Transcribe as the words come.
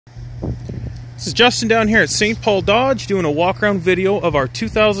This is Justin down here at St. Paul Dodge doing a walk around video of our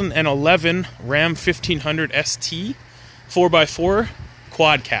 2011 Ram 1500 ST 4x4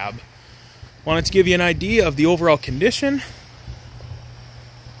 quad cab. Wanted to give you an idea of the overall condition.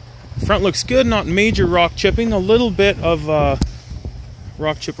 Front looks good, not major rock chipping, a little bit of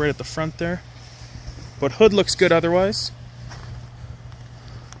rock chip right at the front there, but hood looks good otherwise.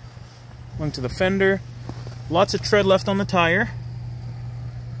 Going to the fender, lots of tread left on the tire.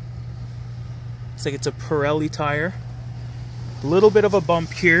 Looks like it's a Pirelli tire. A little bit of a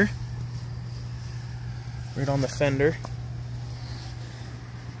bump here, right on the fender.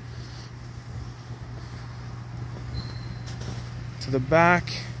 To the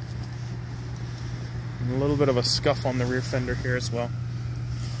back, and a little bit of a scuff on the rear fender here as well.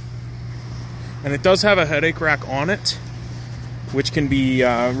 And it does have a headache rack on it, which can be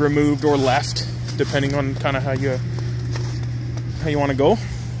removed or left depending on kind of how you want to go.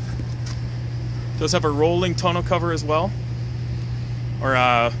 It does have a rolling tonneau cover as well, or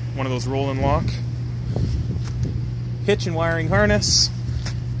one of those roll and lock. Hitch and wiring harness.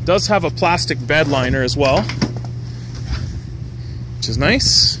 Does have a plastic bed liner as well, which is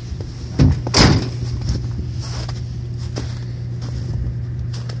nice.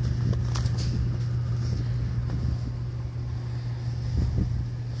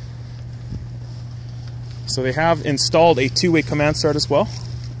 So they have installed a two-way command start as well,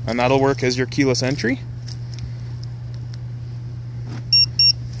 and that'll work as your keyless entry.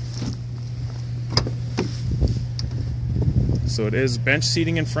 So it is bench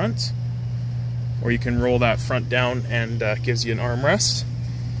seating in front, or you can roll that front down and gives you an armrest.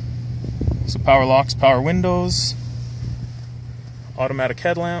 So power locks, power windows, automatic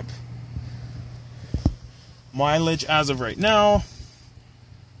headlamp. Mileage as of right now,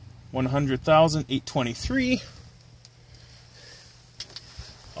 100,823.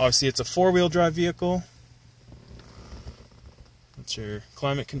 Obviously it's a four-wheel drive vehicle. That's your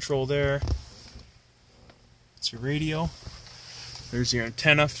climate control there. That's your radio. There's your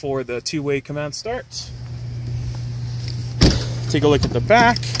antenna for the two-way command start. Take a look at the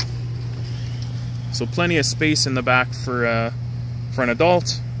back. So plenty of space in the back for an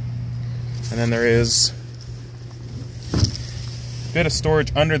adult. And then there is a bit of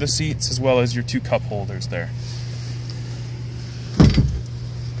storage under the seats, as well as your two cup holders there.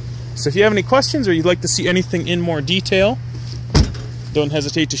 So if you have any questions or you'd like to see anything in more detail, don't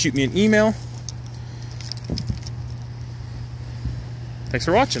hesitate to shoot me an email. Thanks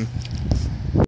for watching.